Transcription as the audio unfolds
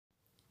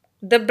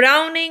The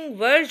Browning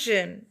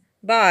Version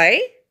by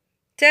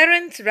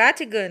Terrence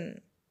Rattigan.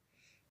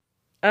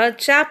 A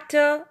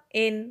chapter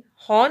in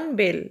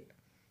Hornbill.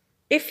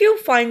 If you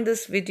find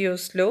this video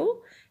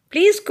slow,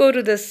 please go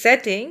to the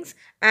settings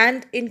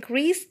and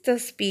increase the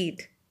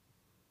speed.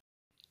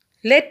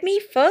 Let me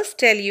first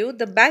tell you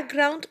the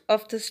background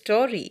of the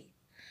story.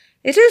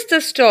 It is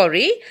the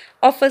story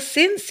of a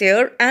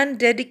sincere and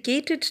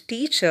dedicated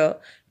teacher,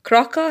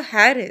 Crocker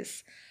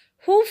Harris,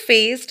 who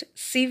faced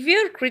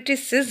severe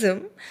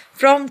criticism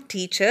from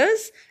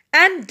teachers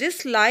and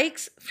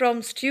dislikes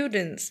from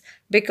students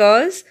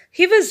because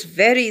he was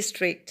very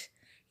strict.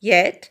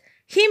 Yet,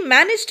 he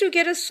managed to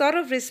get a sort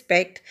of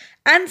respect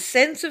and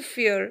sense of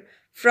fear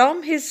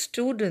from his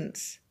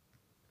students.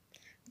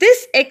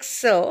 This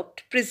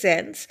excerpt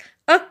presents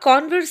a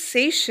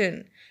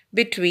conversation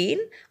between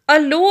a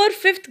lower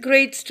 5th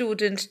grade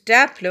student,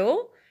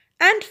 Taplow,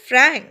 and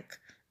Frank,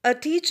 a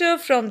teacher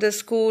from the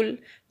school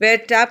where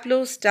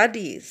Taplow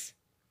studies.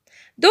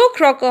 Though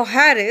Crocker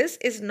Harris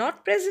is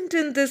not present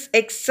in this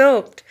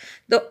excerpt,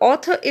 the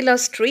author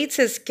illustrates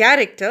his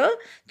character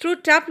through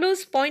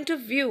Taplow's point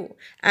of view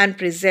and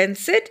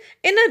presents it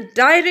in a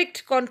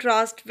direct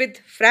contrast with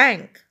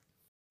Frank.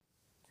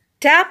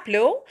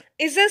 Taplow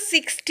is a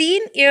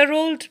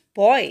 16-year-old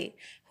boy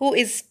who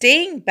is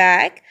staying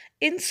back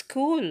in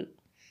school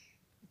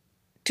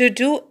to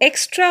do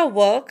extra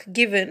work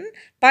given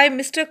by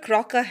Mr.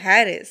 Crocker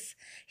Harris.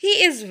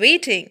 He is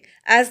waiting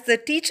as the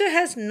teacher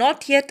has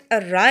not yet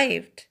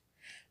arrived.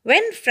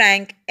 When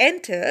Frank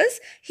enters,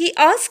 he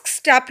asks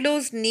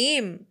Taplow's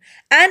name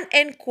and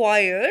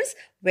enquires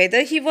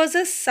whether he was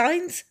a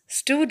science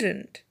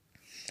student.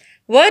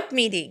 Word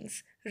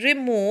meanings.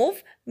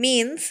 Remove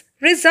means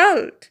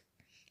result.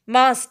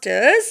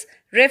 Masters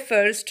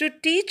refers to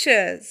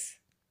teachers.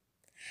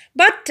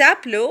 But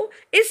Taplow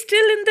is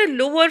still in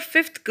the lower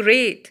 5th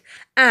grade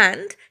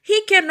and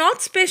he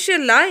cannot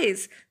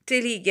specialize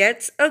till he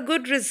gets a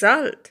good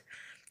result.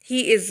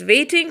 He is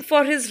waiting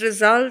for his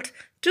result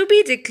to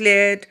be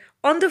declared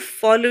on the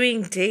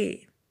following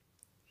day.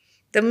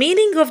 The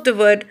meaning of the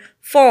word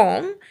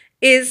form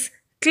is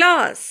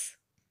class.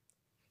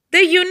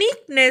 The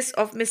uniqueness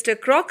of Mr.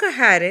 Crocker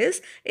Harris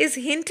is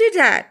hinted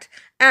at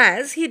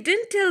as he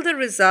didn't tell the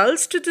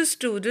results to the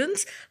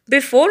students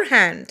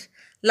beforehand,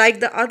 like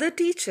the other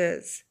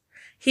teachers.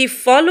 He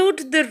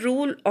followed the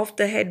rule of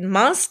the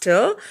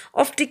headmaster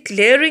of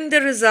declaring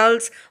the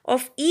results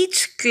of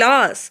each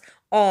class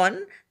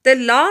on the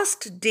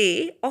last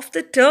day of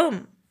the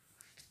term.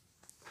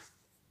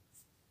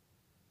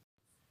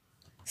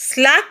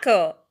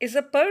 Slacker is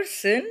a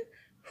person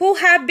who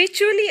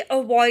habitually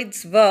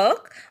avoids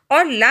work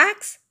or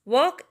lacks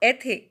work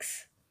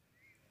ethics.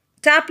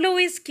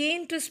 Taplow is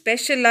keen to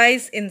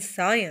specialize in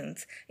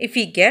science if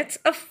he gets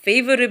a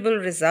favorable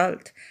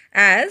result,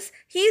 as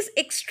he is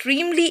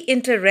extremely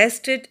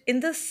interested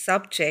in the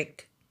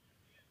subject.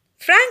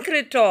 Frank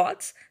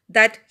retorts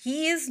that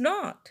he is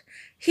not.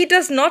 He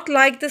does not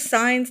like the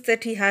science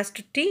that he has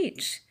to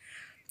teach.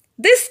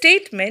 This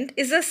statement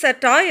is a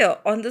satire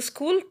on the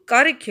school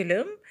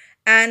curriculum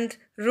and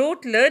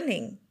rote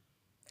learning.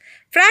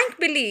 Frank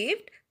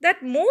believed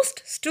that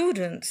most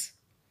students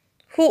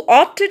who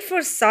opted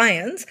for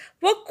science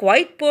were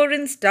quite poor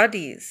in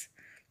studies.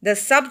 The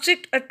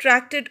subject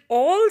attracted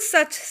all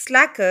such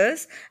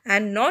slackers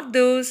and not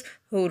those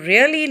who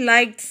really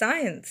liked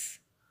science.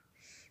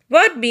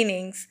 Word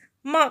meanings.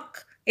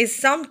 Muck is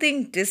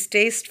something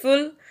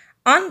distasteful,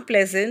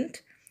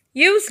 unpleasant,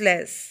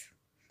 useless.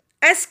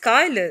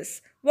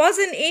 Aeschylus was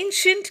an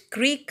ancient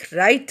Greek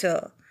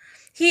writer.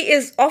 He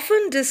is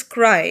often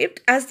described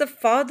as the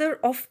father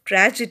of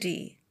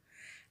tragedy.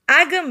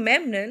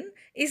 Agamemnon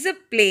is a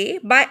play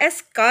by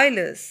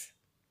Aeschylus.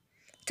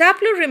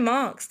 Taplow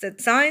remarks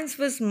that science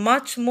was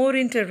much more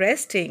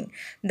interesting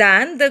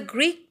than the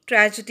Greek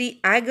tragedy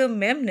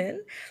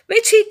Agamemnon,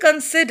 which he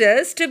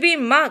considers to be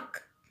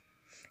muck.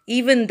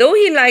 Even though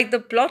he liked the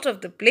plot of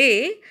the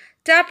play,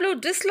 Taplow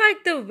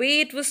disliked the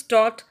way it was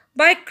taught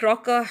by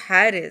Crocker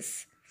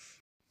Harris.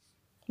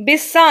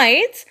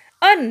 Besides,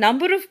 a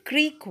number of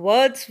Greek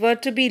words were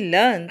to be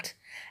learnt,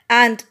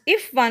 and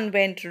if one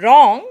went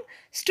wrong,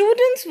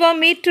 students were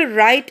made to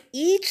write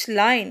each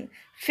line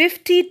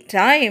 50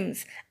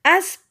 times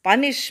as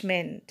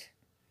punishment.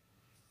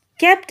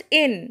 Kept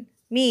in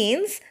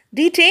means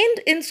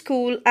detained in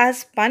school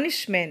as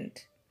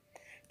punishment.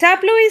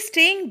 Taplow is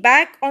staying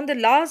back on the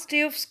last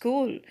day of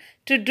school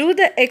to do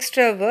the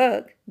extra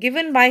work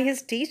given by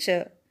his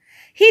teacher.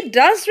 He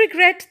does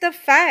regret the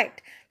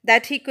fact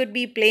that he could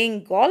be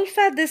playing golf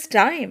at this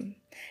time.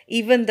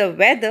 Even the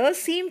weather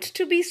seemed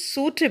to be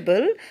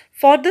suitable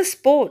for the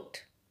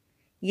sport.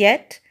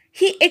 Yet,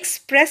 he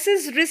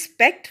expresses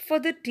respect for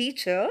the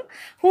teacher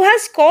who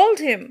has called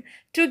him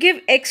to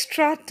give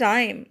extra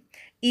time,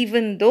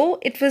 even though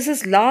it was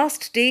his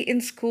last day in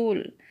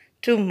school,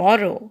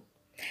 tomorrow.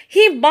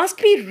 He must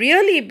be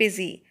really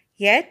busy,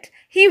 yet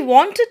he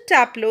wanted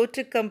Taplow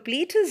to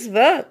complete his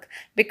work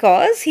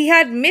because he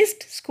had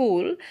missed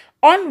school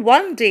on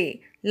one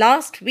day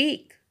last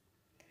week.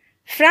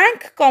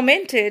 Frank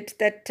commented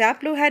that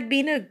Taplow had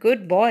been a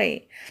good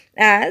boy,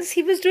 as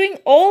he was doing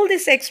all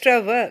this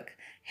extra work.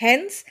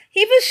 Hence,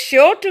 he was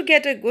sure to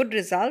get a good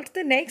result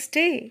the next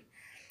day.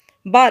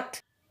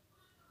 But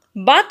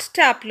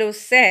Taplow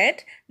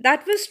said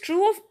that was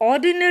true of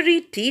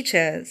ordinary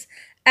teachers,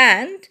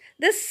 and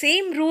the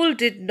same rule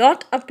did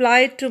not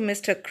apply to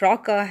Mr.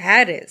 Crocker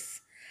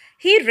Harris.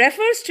 He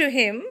refers to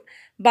him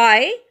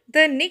by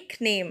the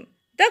nickname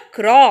the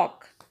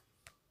Croc.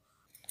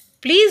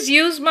 Please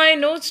use my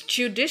notes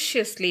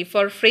judiciously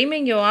for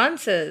framing your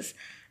answers,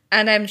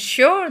 and I'm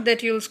sure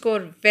that you'll score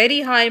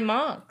very high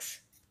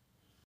marks.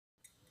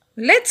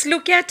 Let's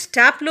look at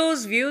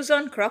Taplow's views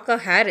on Crocker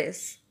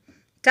Harris.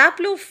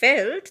 Taplow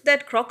felt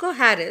that Crocker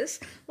Harris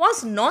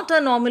was not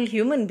a normal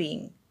human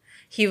being.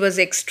 He was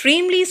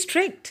extremely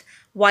strict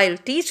while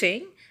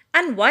teaching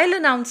and while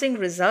announcing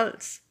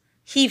results.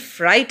 He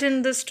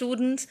frightened the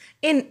students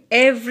in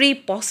every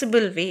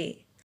possible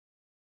way.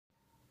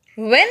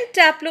 When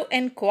Taplow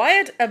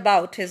inquired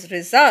about his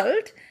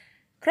result,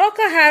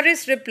 Crocker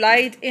Harris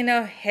replied in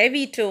a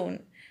heavy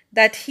tone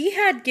that he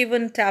had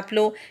given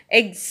Taplow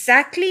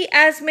exactly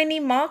as many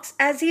marks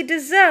as he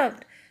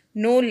deserved,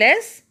 no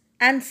less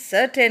and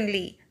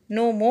certainly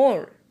no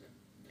more.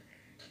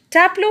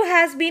 Taplow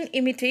has been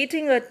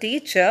imitating a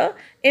teacher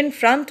in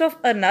front of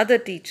another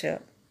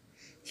teacher.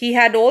 He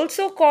had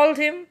also called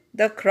him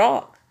the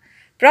Croc,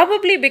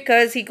 probably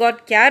because he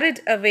got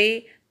carried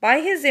away by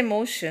his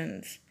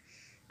emotions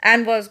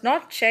and was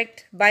not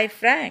checked by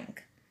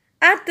Frank.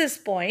 At this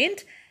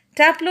point,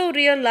 Taplow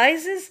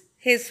realizes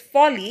his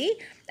folly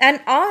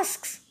and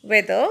asks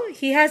whether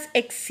he has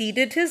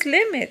exceeded his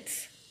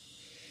limits.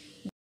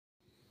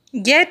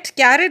 Get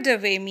carried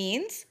away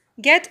means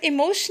get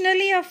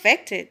emotionally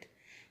affected.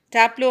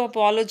 Taplow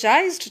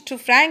apologized to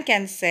Frank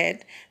and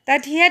said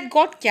that he had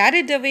got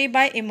carried away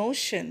by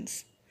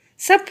emotions.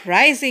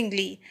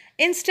 Surprisingly,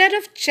 instead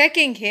of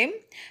checking him,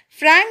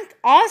 Frank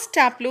asked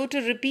Taplow to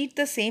repeat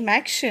the same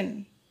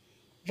action.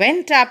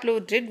 When Taplow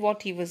did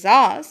what he was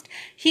asked,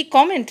 he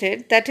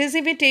commented that his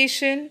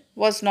imitation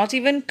was not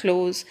even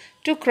close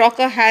to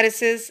Crocker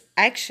Harris's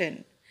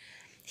action.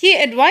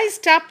 He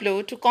advised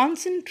Taplow to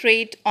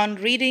concentrate on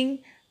reading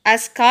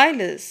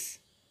Aeschylus.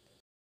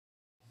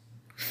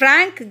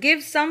 Frank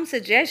gives some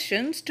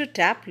suggestions to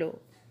Taplow.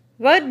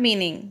 Word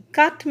meaning: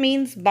 cut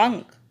means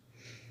bunk.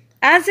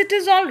 As it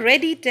is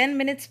already 10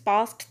 minutes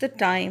past the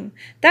time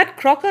that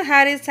Crocker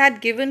Harris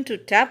had given to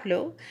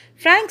Taplow,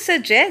 Frank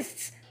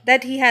suggests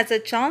that he has a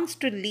chance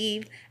to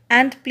leave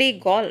and play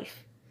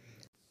golf.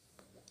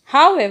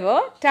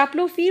 However,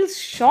 Taplow feels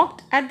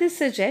shocked at this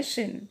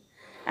suggestion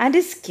and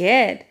is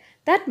scared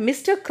that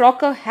Mr.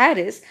 Crocker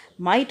Harris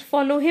might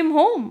follow him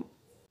home.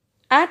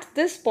 At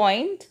this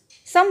point,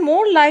 some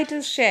more light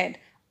is shed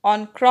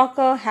on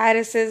Crocker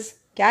Harris's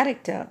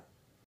character.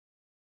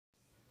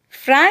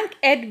 Frank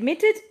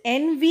admitted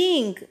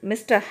envying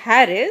Mr.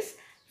 Harris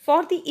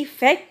for the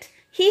effect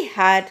he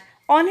had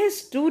on his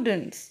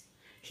students.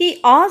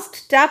 He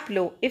asked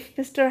Taplow if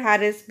Mr.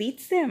 Harris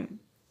beats them.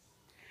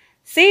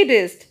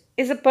 Sadist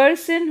is a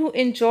person who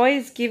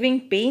enjoys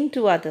giving pain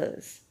to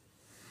others.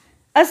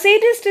 A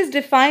sadist is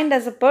defined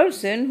as a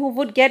person who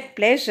would get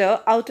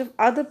pleasure out of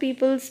other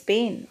people's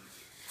pain.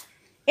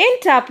 In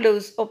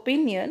Taplow's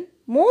opinion,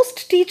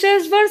 most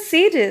teachers were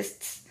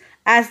sadists,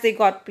 as they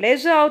got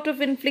pleasure out of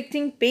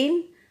inflicting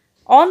pain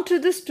onto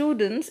the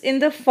students in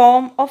the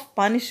form of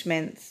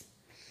punishments.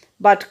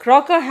 But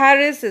Crocker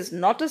Harris is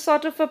not a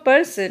sort of a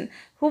person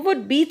who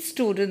would beat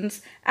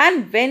students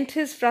and vent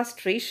his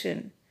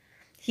frustration.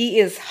 He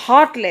is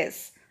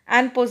heartless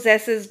and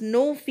possesses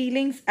no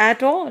feelings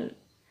at all.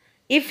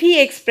 If he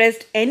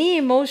expressed any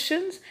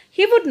emotions,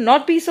 he would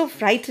not be so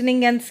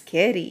frightening and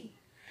scary.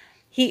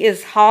 He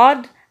is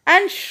hard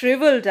and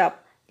shriveled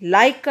up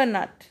like a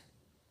nut.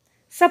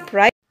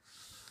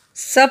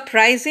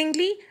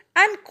 Surprisingly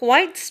and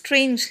quite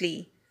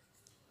strangely,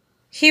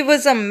 he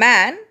was a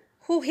man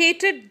who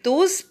hated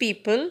those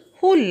people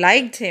who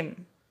liked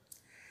him.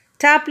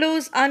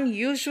 Taplow's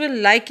unusual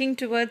liking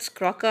towards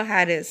Crocker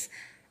Harris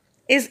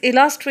is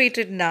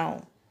illustrated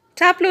now.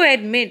 Taplow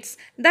admits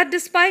that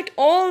despite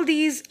all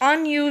these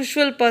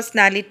unusual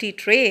personality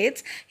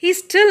traits, he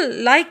still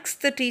likes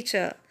the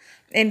teacher.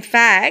 In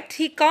fact,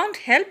 he can't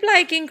help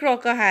liking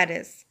Crocker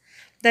Harris.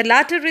 The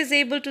latter is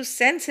able to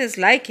sense his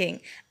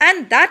liking,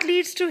 and that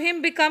leads to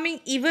him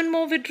becoming even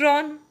more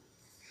withdrawn.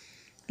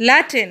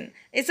 Latin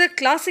is a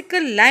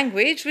classical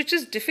language which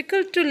is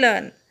difficult to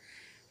learn.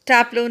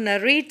 Taplow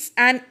narrates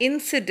an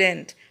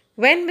incident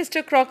when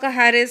Mr. Crocker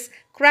Harris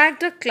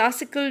cracked a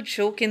classical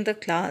joke in the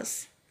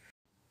class.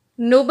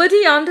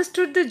 Nobody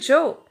understood the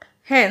joke,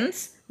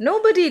 hence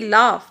nobody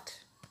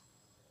laughed.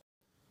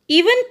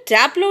 Even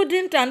Taplow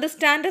didn't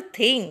understand a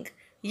thing,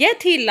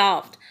 yet he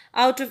laughed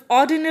out of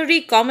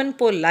ordinary common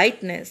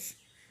politeness.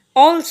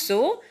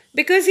 Also,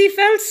 because he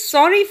felt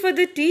sorry for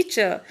the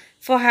teacher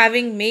for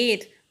having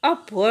made a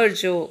poor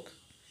joke.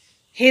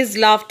 His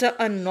laughter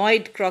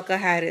annoyed Crocker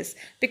Harris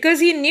because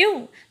he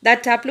knew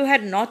that Taplow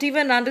had not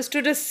even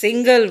understood a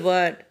single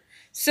word.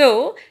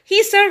 So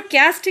he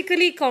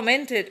sarcastically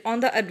commented on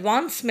the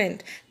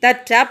advancement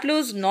that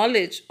Taplow's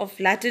knowledge of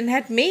Latin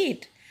had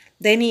made.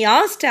 Then he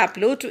asked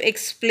Taplow to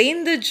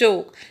explain the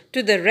joke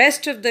to the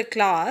rest of the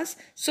class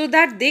so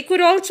that they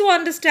could also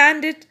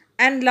understand it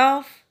and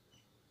laugh.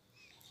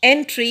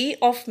 Entry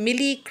of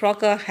Millie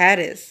Crocker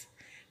Harris.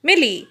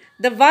 Millie,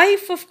 the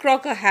wife of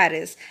Crocker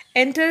Harris,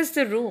 enters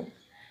the room.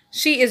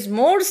 She is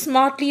more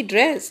smartly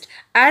dressed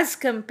as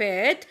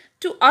compared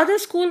to other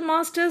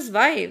schoolmasters'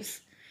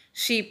 wives.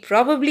 She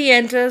probably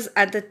enters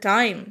at the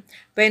time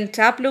when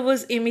Taplow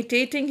was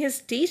imitating his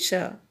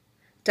teacher.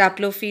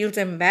 Taplow feels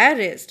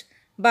embarrassed,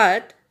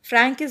 but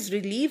Frank is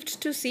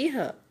relieved to see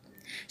her.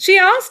 She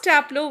asks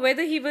Taplow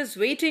whether he was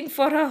waiting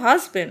for her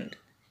husband.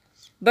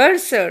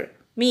 Bursar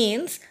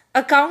means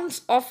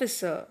accounts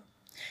officer.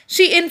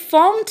 She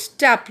informed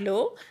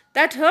Taplow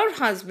that her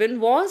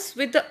husband was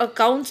with the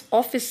accounts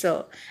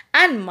officer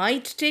and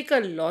might take a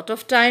lot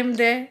of time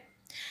there.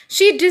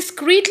 She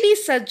discreetly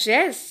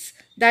suggests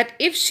that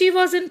if she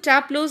was in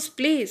Taplow's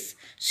place,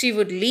 she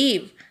would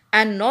leave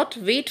and not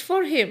wait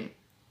for him.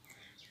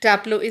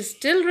 Taplow is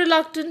still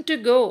reluctant to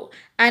go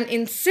and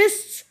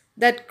insists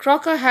that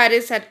Crocker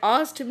Harris had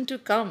asked him to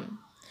come.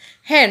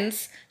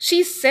 Hence,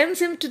 she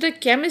sends him to the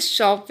chemist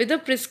shop with a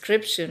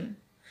prescription.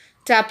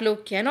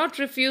 Taplow cannot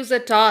refuse a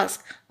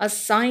task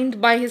assigned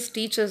by his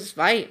teacher's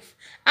wife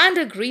and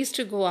agrees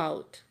to go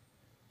out.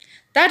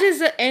 That is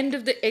the end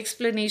of the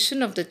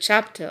explanation of the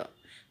chapter,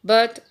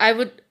 but I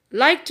would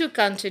like to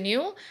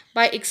continue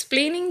by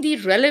explaining the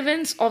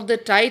relevance of the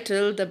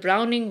title, the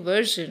Browning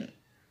version.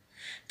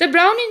 The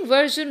Browning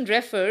version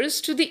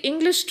refers to the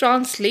English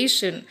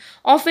translation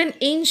of an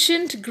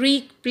ancient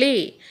Greek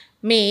play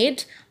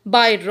made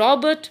by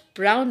Robert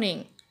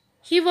Browning.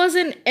 He was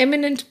an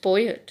eminent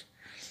poet.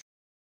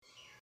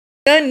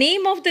 The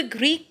name of the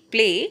Greek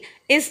play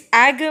is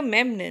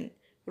Agamemnon,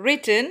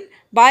 written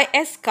by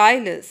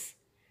Aeschylus.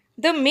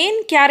 The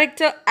main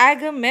character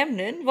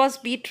Agamemnon was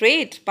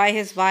betrayed by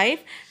his wife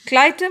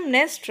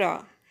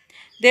Clytemnestra.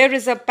 There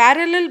is a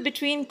parallel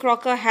between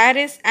Crocker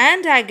Harris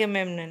and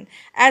Agamemnon,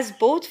 as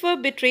both were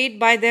betrayed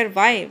by their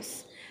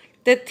wives.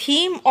 The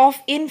theme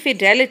of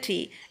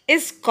infidelity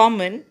is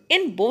common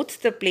in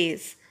both the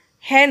plays.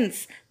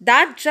 Hence,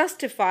 that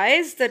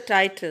justifies the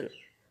title.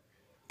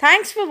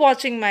 Thanks for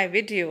watching my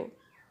video.